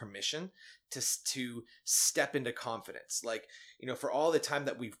ourselves permission to step into confidence. For all the time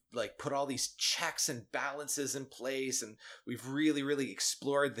that we've put all these checks and balances in place, and we've really, really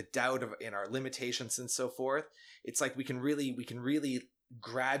explored the doubt in our limitations and so forth, it's like we can really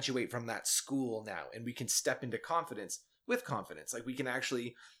graduate from that school now, and we can step into confidence with confidence. We can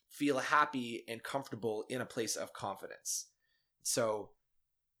actually feel happy and comfortable in a place of confidence. So,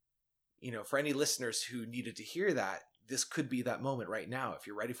 for any listeners who needed to hear that, this could be that moment right now. If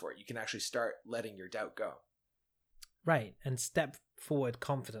you're ready for it, you can actually start letting your doubt go. Right. And step forward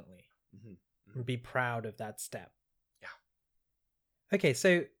confidently and be proud of that step. Yeah. Okay.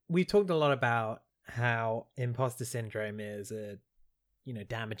 So we talked a lot about how imposter syndrome is a,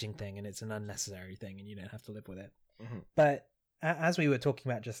 damaging thing, and it's an unnecessary thing, and you don't have to live with it. Mm-hmm. But as we were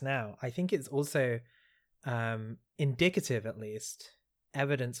talking about just now, I think it's also indicative, at least,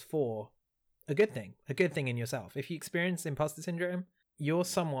 evidence for a good thing in yourself. If you experience imposter syndrome, you're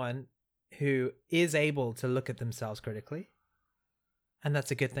someone who is able to look at themselves critically, and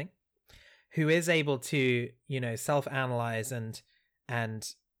that's a good thing. Who is able to, self-analyze and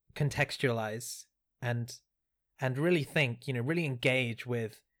contextualize and and really think, really engage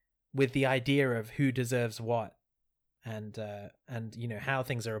with the idea of who deserves what, and how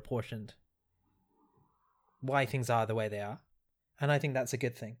things are apportioned, why things are the way they are. And I think that's a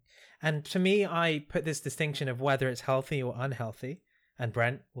good thing. And to me, I put this distinction of whether it's healthy or unhealthy, and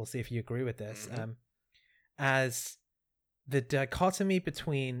Brent, we'll see if you agree with this, as the dichotomy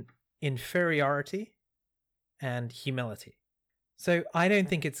between inferiority and humility. So I don't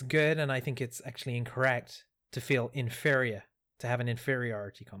think it's good, and I think it's actually incorrect to feel inferior, to have an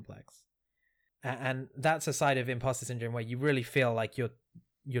inferiority complex. And that's a side of imposter syndrome where you really feel like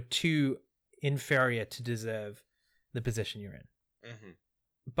you're too inferior to deserve the position you're in. Mm-hmm.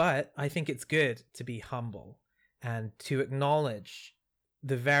 But I think it's good to be humble and to acknowledge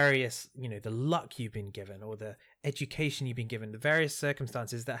the various, the luck you've been given, or the education you've been given, the various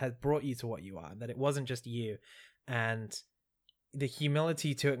circumstances that have brought you to what you are, that it wasn't just you, and the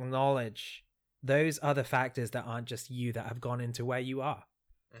humility to acknowledge those other factors that aren't just you that have gone into where you are.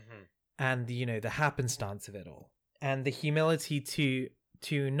 Mm-hmm. And, the happenstance of it all, and the humility to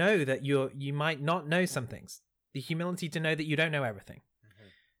know that you might not know some things, the humility to know that you don't know everything, mm-hmm.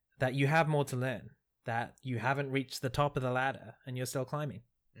 that you have more to learn, that you haven't reached the top of the ladder and you're still climbing.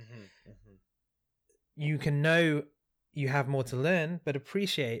 Mm-hmm. Mm-hmm. You can know you have more to learn, but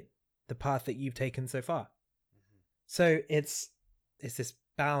appreciate the path that you've taken so far. Mm-hmm. So it's this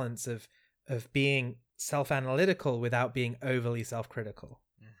balance of being self-analytical without being overly self-critical.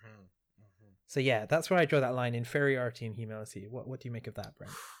 Mm-hmm. Mm-hmm. So yeah, that's where I draw that line: inferiority and humility. What do you make of that,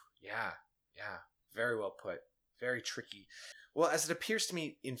 Brent? Yeah, very well put. Very tricky. Well, as it appears to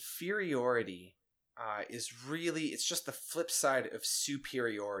me, inferiority is really, it's just the flip side of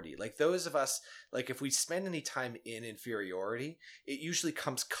superiority. Like those of us, like if we spend any time in inferiority, it usually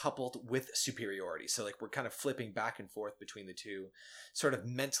comes coupled with superiority. So like we're kind of flipping back and forth between the two, sort of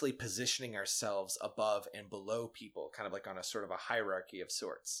mentally positioning ourselves above and below people, kind of like on a sort of a hierarchy of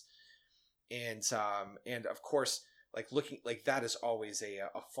sorts. And of course, like looking like that is always a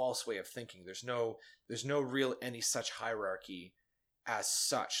false way of thinking. There's no real any such hierarchy as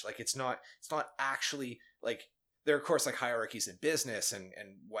such. Like it's not actually, like there are of course like hierarchies in business and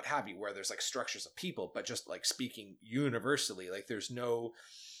what have you, where there's like structures of people, but just like speaking universally, like there's no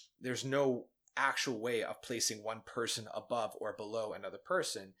actual way of placing one person above or below another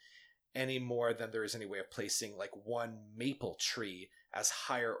person any more than there is any way of placing like one maple tree as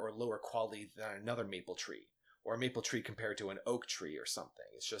higher or lower quality than another maple tree, or a maple tree compared to an oak tree or something.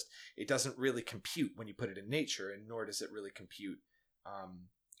 It's just, it doesn't really compute when you put it in nature, and nor does it really compute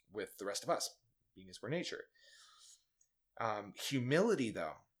with the rest of us, being as we're nature. Humility,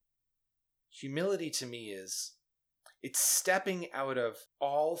 though. Humility to me it's stepping out of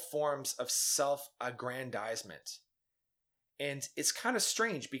all forms of self-aggrandizement. And it's kind of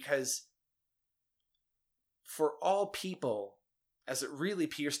strange because for all people, as it really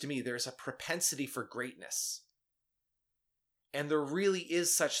appears to me, there's a propensity for greatness. And there really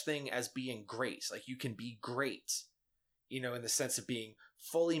is such thing as being great. Like you can be great, in the sense of being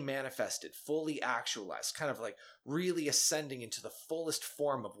fully manifested, fully actualized, kind of like really ascending into the fullest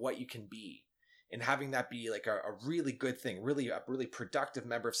form of what you can be, and having that be like a really good thing, really a really productive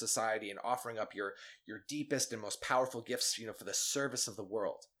member of society, and offering up your deepest and most powerful gifts, for the service of the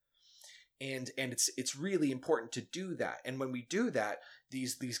world. And it's really important to do that. And when we do that,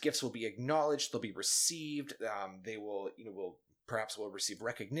 these gifts will be acknowledged, they'll be received, they will, perhaps we'll receive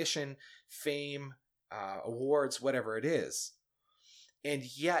recognition, fame, awards, whatever it is. And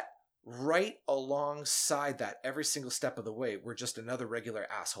yet, right alongside that, every single step of the way, we're just another regular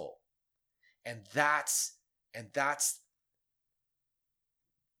asshole. And that's the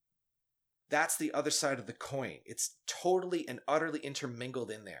other side of the coin. It's totally and utterly intermingled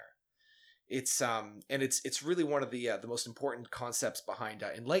in there. It's it's really one of the most important concepts behind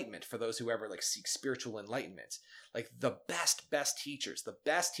enlightenment for those who ever like seek spiritual enlightenment. Like the best teachers, the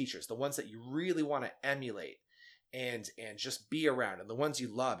ones that you really want to emulate and just be around, and the ones you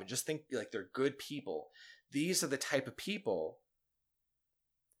love and just think like they're good people. These are the type of people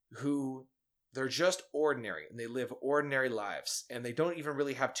who they're just ordinary, and they live ordinary lives, and they don't even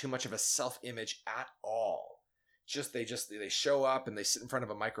really have too much of a self-image at all. They show up and they sit in front of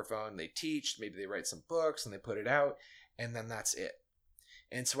a microphone, they teach, maybe they write some books and they put it out, and then that's it.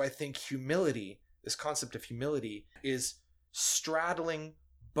 And so I think humility, this concept of humility, is straddling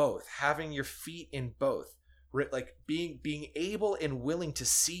both, having your feet in both, like being able and willing to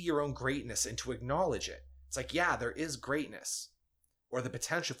see your own greatness and to acknowledge it. It's like, yeah, there is greatness, or the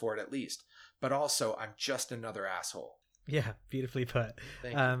potential for it at least, but also I'm just another asshole. Yeah, beautifully put.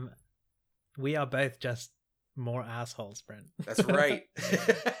 Thank you. We are both just more assholes, Brent. That's right.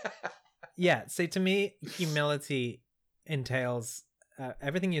 Yeah, so to me, humility entails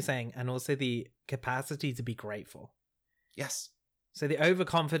everything you're saying, and also the capacity to be grateful. Yes. So the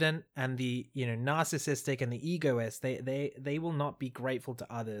overconfident and the narcissistic and the egoist, they will not be grateful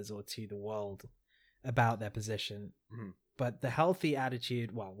to others or to the world about their position. Mm-hmm. But the healthy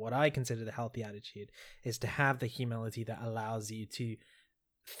attitude, well, what I consider the healthy attitude, is to have the humility that allows you to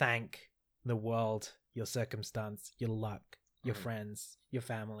thank the world, your circumstance, your luck, your friends, your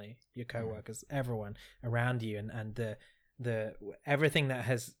family, your coworkers, everyone around you, and the everything that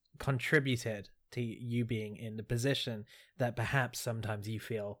has contributed to you being in the position that perhaps sometimes you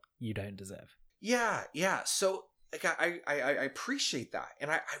feel you don't deserve. Yeah. So like I appreciate that, and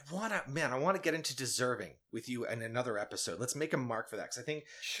I want to get into deserving with you in another episode. Let's make a mark for that, because I think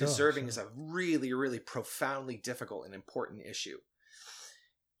deserving is a really, really profoundly difficult and important issue.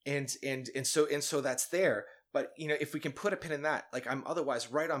 And so that's there. But if we can put a pin in that, like, I'm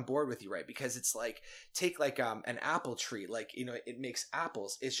otherwise right on board with you, right? Because it's like, take like an apple tree, like, it makes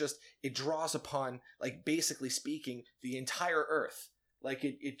apples. It's just, it draws upon, like, basically speaking, the entire earth. Like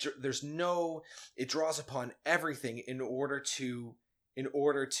it draws upon everything in order to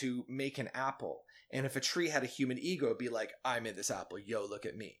make an apple. And if a tree had a human ego, it'd be like, I'm in this apple, yo, look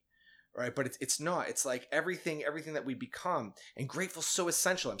at me. Right? But it's not. It's like everything that we become, and grateful's so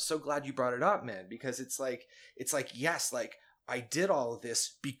essential. I'm so glad you brought it up, man, because it's like, yes, like, I did all of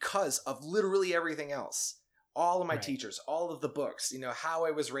this because of literally everything else. All of my teachers, all of the books, how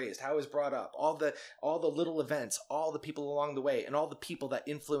I was raised, how I was brought up, all the little events, all the people along the way, and all the people that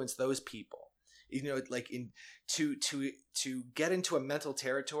influence those people. Like, to get into a mental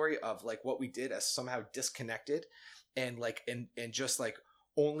territory of like what we did as somehow disconnected, and like and just like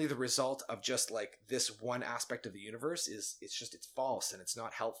only the result of just like this one aspect of the universe, it's false, and it's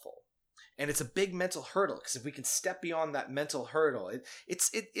not helpful. And it's a big mental hurdle, because if we can step beyond that mental hurdle, it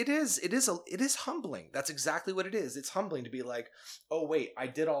is humbling. That's exactly what it is. It's humbling to be like, oh wait, I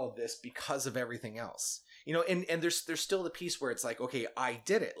did all of this because of everything else. And there's still the piece where it's like, okay, I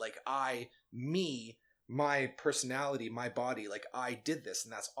did it. Like, my personality, my body, like, I did this,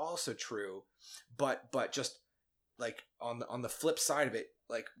 and that's also true. But just like on the flip side of it,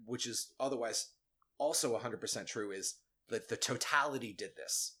 like, which is otherwise also 100% true, is that the totality did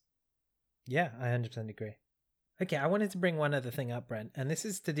this. Yeah, I 100% agree. Okay, I wanted to bring one other thing up, Brent, and this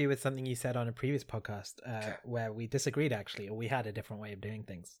is to do with something you said on a previous podcast, where we disagreed, actually, or we had a different way of doing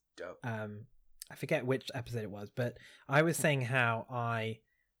things. Dope. I forget which episode it was, but I was saying how I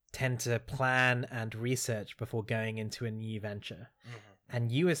tend to plan and research before going into a new venture, and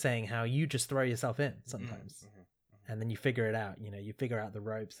you were saying how you just throw yourself in sometimes, and then you figure it out. You figure out the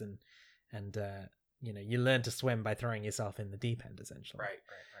ropes, and you learn to swim by throwing yourself in the deep end, essentially. Right.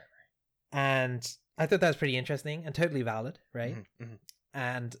 And I thought that was pretty interesting and totally valid, right?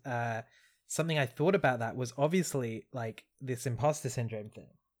 And something I thought about that was obviously like this imposter syndrome thing.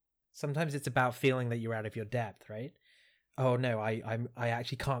 Sometimes it's about feeling that you're out of your depth, right? Oh no, I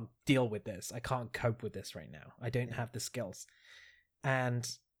actually can't deal with this. I can't cope with this right now. I don't have the skills. And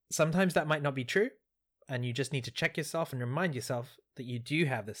sometimes that might not be true. And you just need to check yourself and remind yourself that you do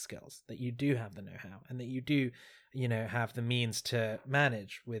have the skills, that you do have the know-how, and that you do, have the means to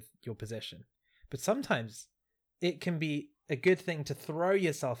manage with your position. But sometimes it can be a good thing to throw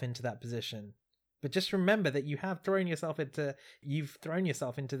yourself into that position. But just remember that you've thrown yourself into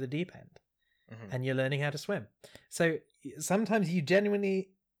the deep end, and you're learning how to swim. So sometimes you genuinely,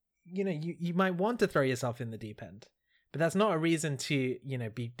 you might want to throw yourself in the deep end, but that's not a reason to,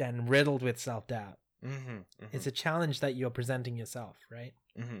 be then riddled with self-doubt. It's a challenge that you're presenting yourself, right?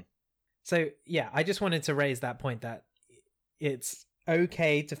 So yeah, I just wanted to raise that point, that it's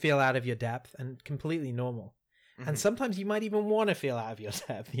okay to feel out of your depth and completely normal. And sometimes you might even want to feel out of your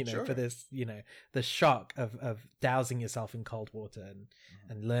depth, for this, the shock of dousing yourself in cold water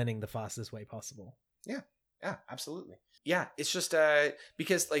and learning the fastest way possible. Yeah, absolutely. Yeah, it's just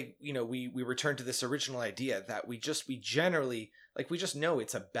because, like, we return to this original idea that we generally, like, we just know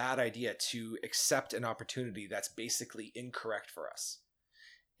it's a bad idea to accept an opportunity that's basically incorrect for us.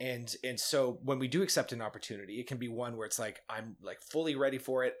 And so when we do accept an opportunity, it can be one where it's like, I'm like fully ready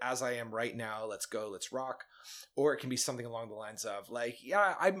for it as I am right now. Let's go, let's rock. Or it can be something along the lines of like,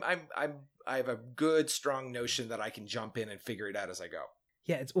 yeah, I have a good, strong notion that I can jump in and figure it out as I go.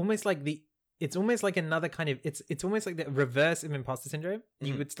 Yeah, it's almost like another kind of, it's almost like the reverse of imposter syndrome.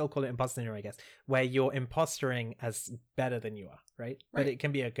 You would still call it imposter syndrome, I guess, where you're impostoring as better than you are, right? But it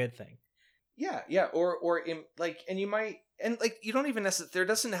can be a good thing. Yeah. Or and you might, and like, you don't even there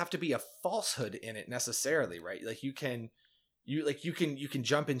doesn't have to be a falsehood in it necessarily, right? Like you can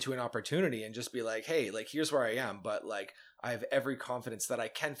jump into an opportunity and just be like, hey, like, here's where I am, but like, I have every confidence that I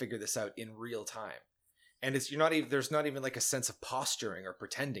can figure this out in real time. And there's not even like a sense of posturing or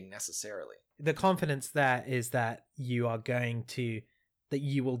pretending necessarily. The confidence there is that you will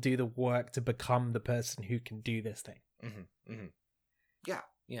do the work to become the person who can do this thing. Mm-hmm. Mm-hmm.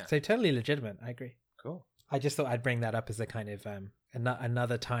 Yeah. So totally legitimate. I agree. Cool. I just thought I'd bring that up as a kind of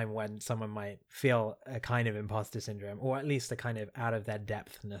another time when someone might feel a kind of imposter syndrome, or at least a kind of out of their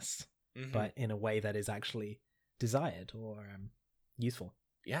depthness, but in a way that is actually desired or useful.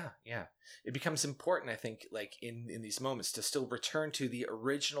 Yeah. It becomes important, I think, like in these moments, to still return to the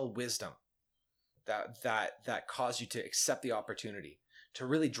original wisdom that caused you to accept the opportunity, to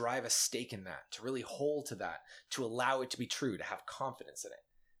really drive a stake in that, to really hold to that, to allow it to be true, to have confidence in it.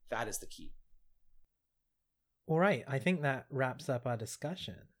 That is the key. All right. I think that wraps up our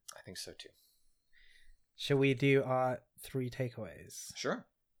discussion. I think so too. Shall we do our 3 takeaways? Sure.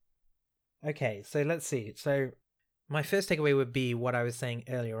 Okay. So let's see. So my first takeaway would be what I was saying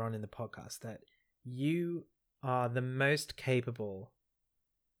earlier on in the podcast, that you are the most capable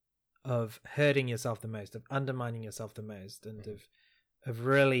of hurting yourself the most, of undermining yourself the most, and of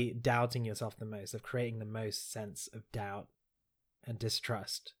really doubting yourself the most, of creating the most sense of doubt and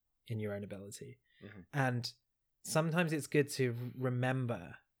distrust in your own ability. And sometimes it's good to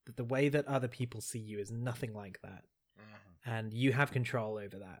remember that the way that other people see you is nothing like that. And you have control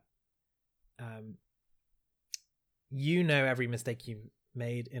over that. You know every mistake you've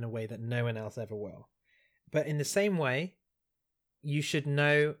made in a way that no one else ever will. But in the same way, you should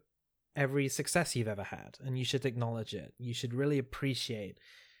know every success you've ever had, and you should acknowledge it. You should really appreciate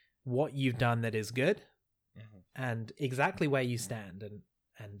what you've done that is good, and exactly where you stand,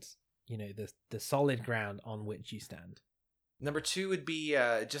 and you know, the solid ground on which you stand. Number 2 would be,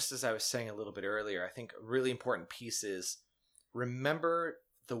 just as I was saying a little bit earlier, I think a really important piece is remember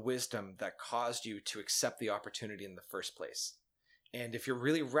the wisdom that caused you to accept the opportunity in the first place. And if you're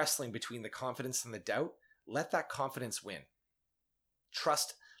really wrestling between the confidence and the doubt, let that confidence win.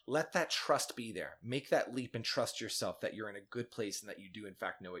 Let that trust be there. Make that leap and trust yourself that you're in a good place and that you do in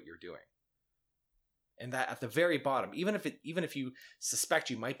fact know what you're doing. And that at the very bottom, even if you suspect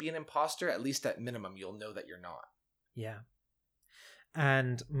you might be an imposter, at least at minimum, you'll know that you're not. Yeah.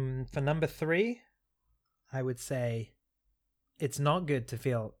 And for number 3, I would say it's not good to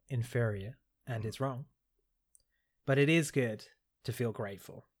feel inferior, and it's wrong. But it is good to feel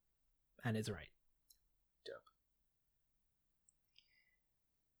grateful, and it's right. Dope.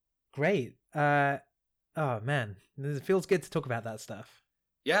 Great. Oh man, it feels good to talk about that stuff.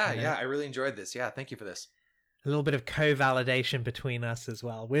 Yeah, I really enjoyed this. Yeah, thank you for this. A little bit of co-validation between us as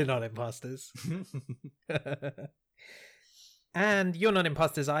well. We're not imposters. And you're not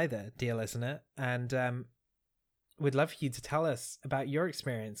imposters either, dear listener. And we'd love for you to tell us about your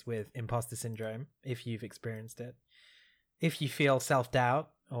experience with imposter syndrome, if you've experienced it. If you feel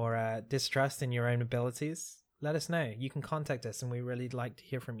self-doubt or distrust in your own abilities, let us know. You can contact us, and we really like to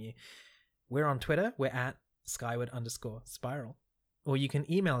hear from you. We're on Twitter. We're at skyward_spiral. Or you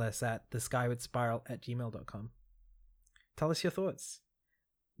can email us at theskywardspiral@gmail.com. Tell us your thoughts.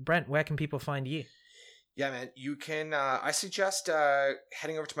 Brent, where can people find you? Yeah, man, you can, I suggest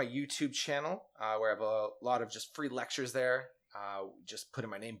heading over to my YouTube channel, where I have a lot of just free lectures there. Just put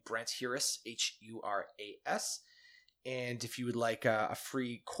in my name, Brent Huras, Huras. And if you would like a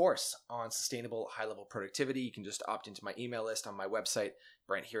free course on sustainable high-level productivity, you can just opt into my email list on my website,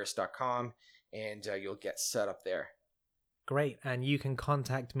 brenthuras.com, and you'll get set up there. Great. And you can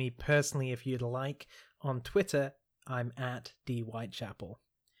contact me personally if you'd like. On Twitter, I'm at @DWhitechapel.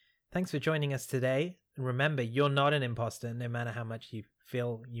 Thanks for joining us today. And remember, you're not an imposter, no matter how much you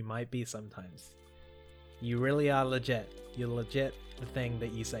feel you might be sometimes. You really are legit. You're legit the thing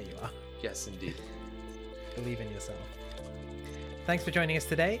that you say you are. Yes, indeed. Believe in yourself. Thanks for joining us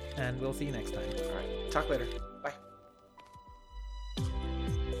today, and we'll see you next time. All right. Talk later. Bye.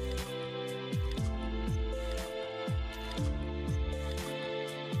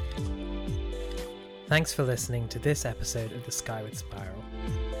 Thanks for listening to this episode of The Skyward Spiral.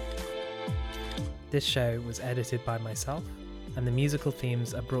 This show was edited by myself, and the musical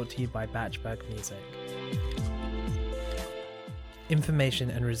themes are brought to you by Batchbug Music. Information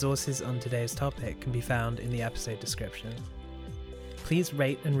and resources on today's topic can be found in the episode description. Please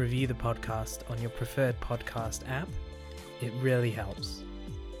rate and review the podcast on your preferred podcast app. It really helps.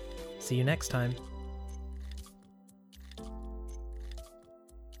 See you next time.